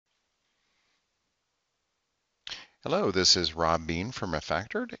Hello, this is Rob Bean from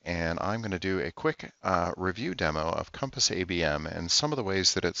Refactored, and I'm going to do a quick review demo of CompassABM and some of the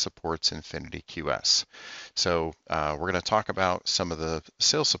ways that it supports InfinityQS. So we're going to talk about some of the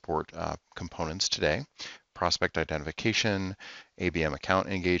sales support components today: prospect identification, ABM account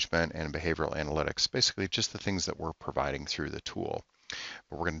engagement, and behavioral analytics, basically just the things that we're providing through the tool.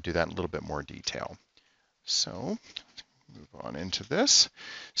 But we're going to do that in a little bit more detail. So move on into this.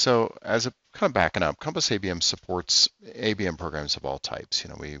 So as a kind of backing up, Compass ABM supports ABM programs of all types.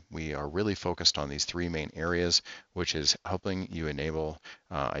 We are really focused on these three main areas, which is helping you enable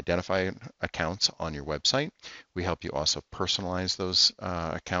identify accounts on your website. We help you also personalize those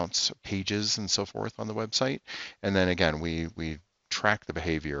accounts, pages, and so forth on the website. And then again, we track the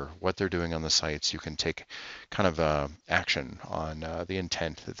behavior, what they're doing on the sites. You can take kind of action on the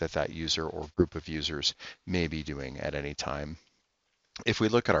intent that user or group of users may be doing at any time. If we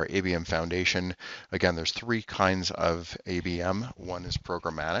look at our ABM foundation, again, there's three kinds of ABM. One is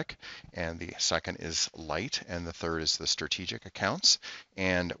programmatic, and the second is light, and the third is the strategic accounts.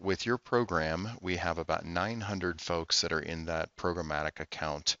 And with your program, we have about 900 folks that are in that programmatic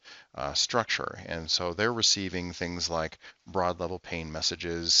account structure. And so they're receiving things like broad level pane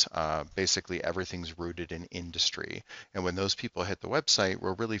messages. Basically, everything's rooted in industry. And when those people hit the website,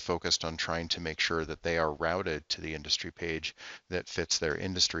 we're really focused on trying to make sure that they are routed to the industry page that fits their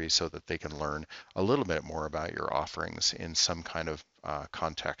industry so that they can learn a little bit more about your offerings in some kind of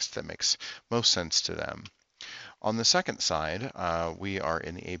context that makes most sense to them. On the second side, we are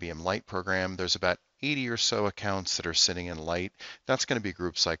in the ABM Lite program. There's about 80 or so accounts that are sitting in Lite. That's going to be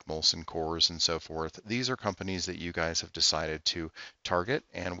groups like Molson Coors and so forth. These are companies that you guys have decided to target,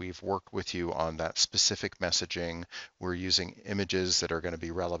 and we've worked with you on that specific messaging. We're using images that are going to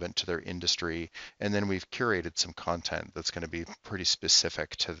be relevant to their industry, and then we've curated some content that's going to be pretty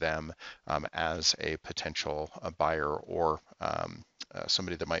specific to them as a potential buyer or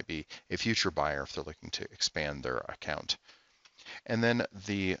somebody that might be a future buyer if they're looking to expand their account. And then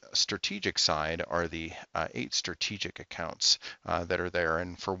the strategic side are the 8 strategic accounts that are there.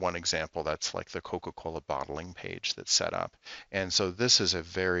 And for one example, that's like the Coca-Cola bottling page that's set up. And so this is a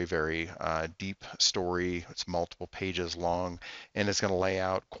very, very deep story. It's multiple pages long, and it's going to lay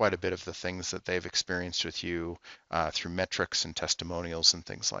out quite a bit of the things that they've experienced with you through metrics and testimonials and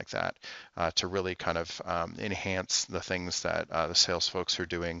things like that to really kind of enhance the things that the sales folks are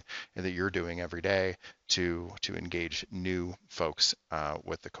doing and that you're doing every day to engage new folks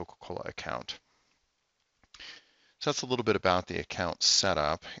with the Coca-Cola account. So that's a little bit about the account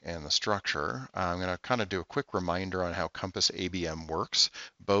setup and the structure. I'm going to kind of do a quick reminder on how Compass ABM works,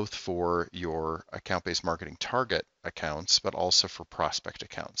 both for your account-based marketing target accounts, but also for prospect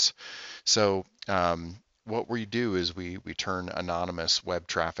accounts. So what we do is we turn anonymous web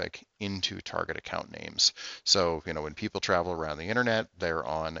traffic into target account names. So, when people travel around the internet, they're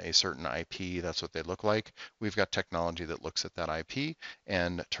on a certain IP, that's what they look like. We've got technology that looks at that IP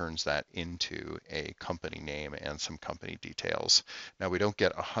and turns that into a company name and some company details. Now, we don't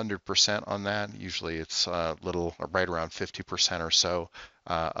get 100% on that. Usually it's a little right around 50% or so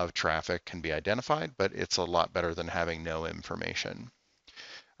of traffic can be identified, but it's a lot better than having no information.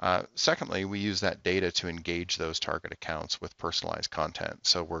 Secondly, we use that data to engage those target accounts with personalized content.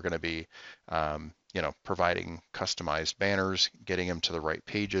 So we're going to be, providing customized banners, getting them to the right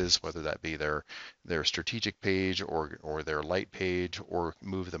pages, whether that be their strategic page or their light page, or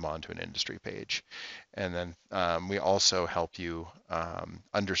move them onto an industry page. And then we also help you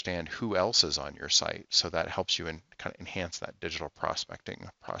understand who else is on your site. So that helps you kind of enhance that digital prospecting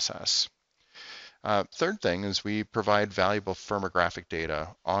process. Third thing is we provide valuable firmographic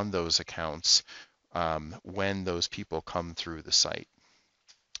data on those accounts when those people come through the site.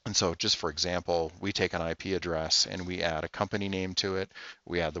 And so just for example, we take an IP address and we add a company name to it.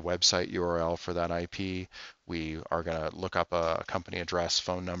 We add the website URL for that IP. We are going to look up a company address,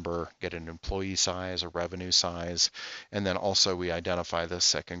 phone number, get an employee size, a revenue size, and then also we identify the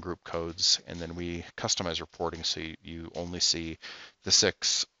second group codes, and then we customize reporting so you only see the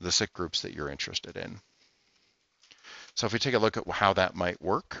six groups that you're interested in. So if we take a look at how that might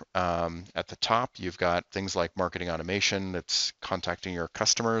work, at the top, you've got things like marketing automation that's contacting your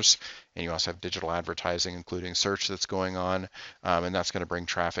customers, and you also have digital advertising, including search that's going on, and that's going to bring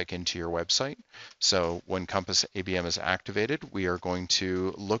traffic into your website. So when Compass ABM is activated, we are going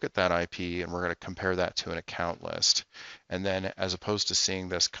to look at that IP and we're going to compare that to an account list. And then as opposed to seeing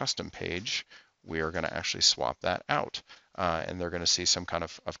this custom page, we are going to actually swap that out. And they're going to see some kind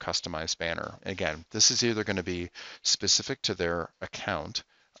of customized banner. Again, this is either going to be specific to their account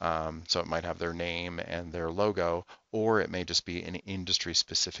So it might have their name and their logo, or it may just be an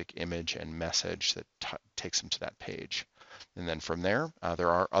industry-specific image and message that takes them to that page. And then from there, there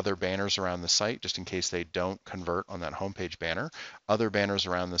are other banners around the site, just in case they don't convert on that homepage banner. Other banners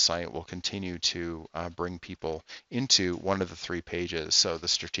around the site will continue to bring people into one of the three pages, so the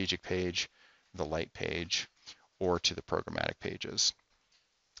strategic page, the light page, or to the programmatic pages.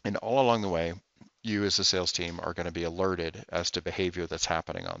 And all along the way, you as a sales team are going to be alerted as to behavior that's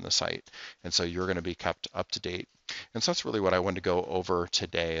happening on the site. And so you're going to be kept up to date. And so that's really what I wanted to go over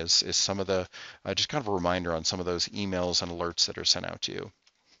today is some of the, just kind of a reminder on some of those emails and alerts that are sent out to you.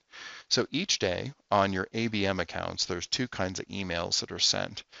 So each day on your ABM accounts, there's two kinds of emails that are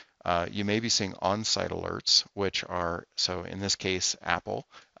sent. You may be seeing on-site alerts, which are, so in this case, Apple.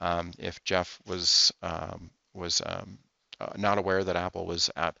 If Jeff was not aware that Apple was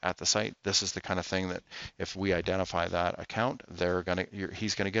at the site, this is the kind of thing that if we identify that account,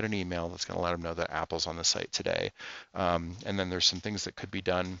 he's gonna get an email that's gonna let him know that Apple's on the site today. And then there's some things that could be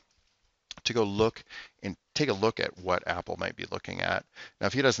done to go look and take a look at what Apple might be looking at. Now,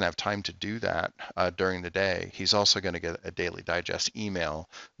 if he doesn't have time to do that during the day, he's also going to get a daily digest email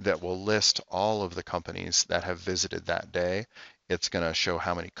that will list all of the companies that have visited that day. It's going to show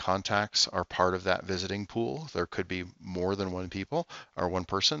how many contacts are part of that visiting pool. There could be more than one people or one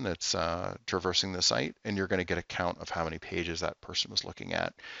person that's traversing the site, and you're going to get a count of how many pages that person was looking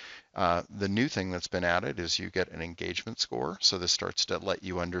at. The new thing that's been added is you get an engagement score. So this starts to let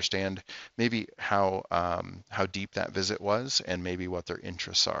you understand maybe how deep that visit was and maybe what their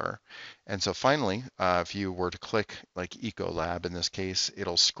interests are. And so finally, if you were to click like Ecolab in this case,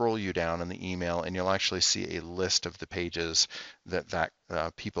 it'll scroll you down in the email and you'll actually see a list of the pages that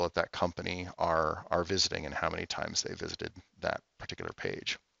people at that company are visiting and how many times they visited that particular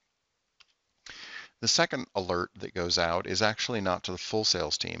page. The second alert that goes out is actually not to the full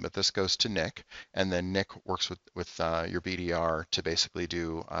sales team, but this goes to Nick, and then Nick works with your BDR to basically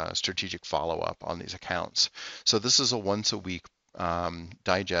do strategic follow-up on these accounts. So this is a once a week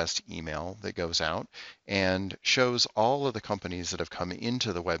digest email that goes out and shows all of the companies that have come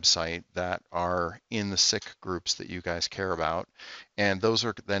into the website that are in the sick groups that you guys care about. And those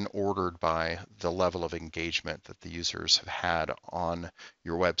are then ordered by the level of engagement that the users have had on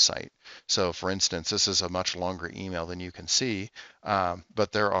your website. So for instance, this is a much longer email than you can see,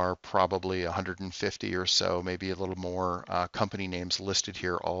 but there are probably 150 or so, maybe a little more company names listed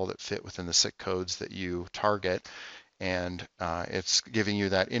here, all that fit within the sick codes that you target. And it's giving you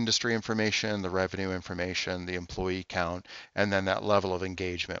that industry information, the revenue information, the employee count, and then that level of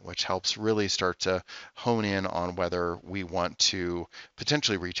engagement, which helps really start to hone in on whether we want to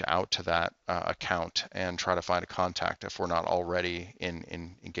potentially reach out to that account and try to find a contact if we're not already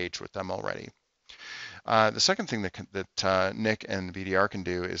engaged with them already. The second thing that Nick and BDR can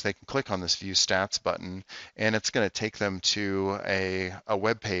do is they can click on this View Stats button, and it's going to take them to a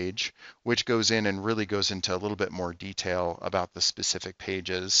web page, which goes in and really goes into a little bit more detail about the specific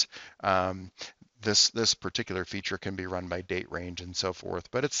pages. This particular feature can be run by date range and so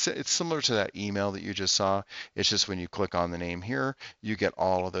forth, but it's similar to that email that you just saw. It's just when you click on the name here, you get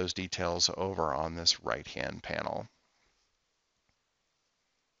all of those details over on this right-hand panel.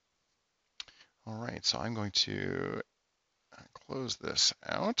 All right, so I'm going to close this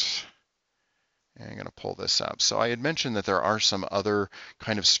out. And I'm going to pull this up. So I had mentioned that there are some other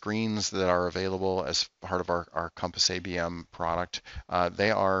kind of screens that are available as part of our CompassABM product.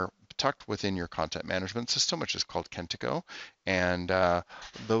 They are tucked within your content management system, which is called Kentico, and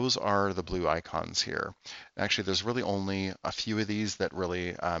those are the blue icons here. Actually, there's really only a few of these that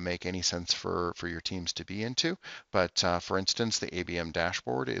really make any sense for your teams to be into, but for instance, the ABM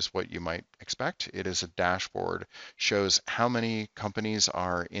dashboard is what you might expect. It is a dashboard, shows how many companies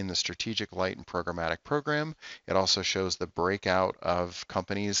are in the strategic, light, and programmatic program. It also shows the breakout of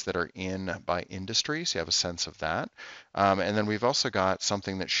companies that are in by industry, so you have a sense of that. And then we've also got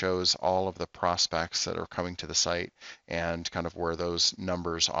something that shows all of the prospects that are coming to the site and kind of where those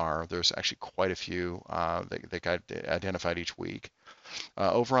numbers are. There's actually quite a few that got identified each week.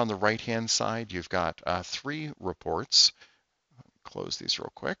 Over on the right-hand side, you've got 3 reports. Close these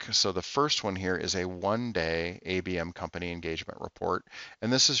real quick. So the first one here is a one-day ABM company engagement report,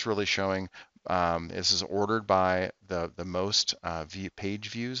 and this is really showing this is ordered by the most page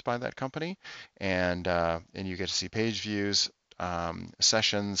views by that company, and you get to see page views,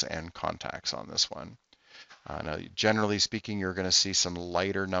 sessions, and contacts on this one. Now, generally speaking, you're going to see some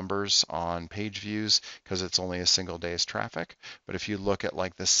lighter numbers on page views because it's only a single day's traffic. But if you look at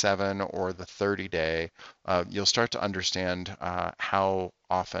like the 7 or the 30 day, you'll start to understand how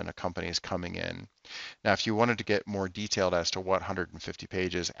often a company is coming in. Now, if you wanted to get more detailed as to what 150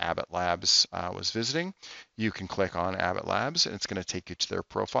 pages Abbott Labs was visiting, you can click on Abbott Labs and it's going to take you to their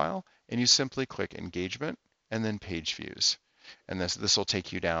profile, and you simply click engagement and then page views. And this will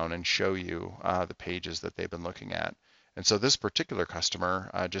take you down and show you the pages that they've been looking at. And so this particular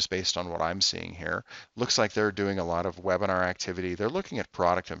customer, just based on what I'm seeing here, looks like they're doing a lot of webinar activity. They're looking at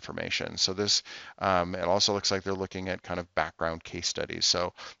product information. So this, it also looks like they're looking at kind of background case studies.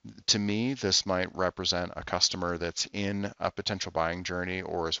 So to me, this might represent a customer that's in a potential buying journey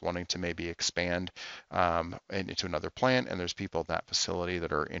or is wanting to maybe expand into another plant. And there's people at that facility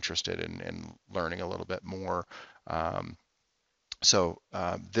that are interested in learning a little bit more. So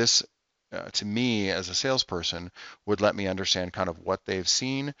this, to me, as a salesperson, would let me understand kind of what they've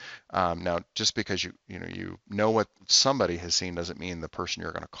seen. Now, just because you know what somebody has seen doesn't mean the person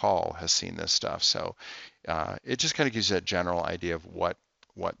you're going to call has seen this stuff. So it just kind of gives you a general idea of what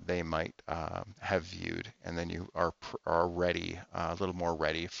they might have viewed, and then you are ready, a little more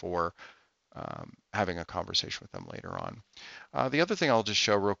ready for having a conversation with them later on. The other thing I'll just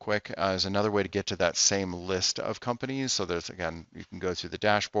show real quick is another way to get to that same list of companies. So there's, again, you can go through the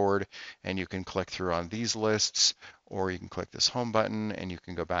dashboard and you can click through on these lists, or you can click this home button and you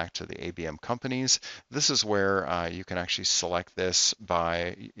can go back to the ABM companies. This is where you can actually select this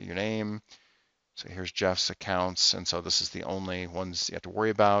by your name. So here's Jeff's accounts, and so this is the only ones you have to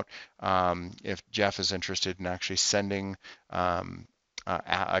worry about. If Jeff is interested in actually sending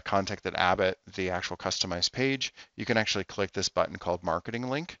contacted Abbott, the actual customized page, you can actually click this button called Marketing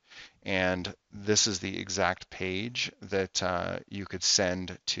Link, and this is the exact page that you could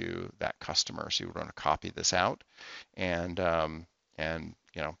send to that customer. So you would want to copy this out, and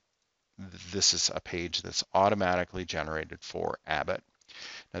this is a page that's automatically generated for Abbott.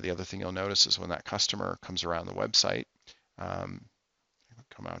 Now, the other thing you'll notice is when that customer comes around the website,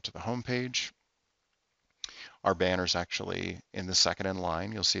 come out to the home page. Our banner's actually in the second in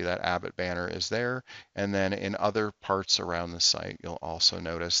line. You'll see that Abbott banner is there. And then in other parts around the site, you'll also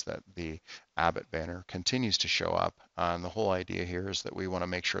notice that the Abbott banner continues to show up. And the whole idea here is that we want to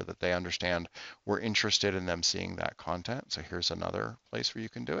make sure that they understand we're interested in them seeing that content. So here's another place where you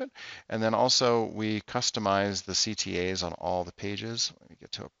can do it. And then also we customize the CTAs on all the pages. Let me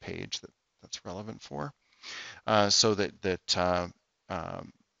get to a page that's relevant for. So that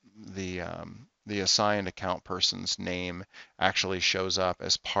the assigned account person's name actually shows up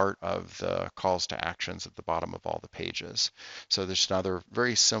as part of the calls to actions at the bottom of all the pages. So there's another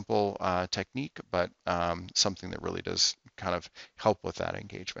very simple technique, but something that really does kind of help with that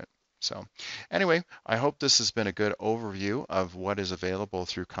engagement. So anyway, I hope this has been a good overview of what is available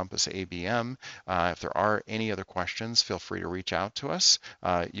through CompassABM. If there are any other questions, feel free to reach out to us.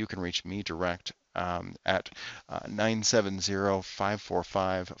 You can reach me direct at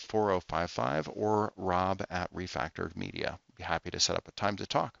 970-545-4055 or Rob at Refactored Media. Be happy to set up a time to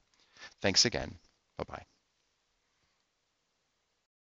talk. Thanks again. Bye-bye.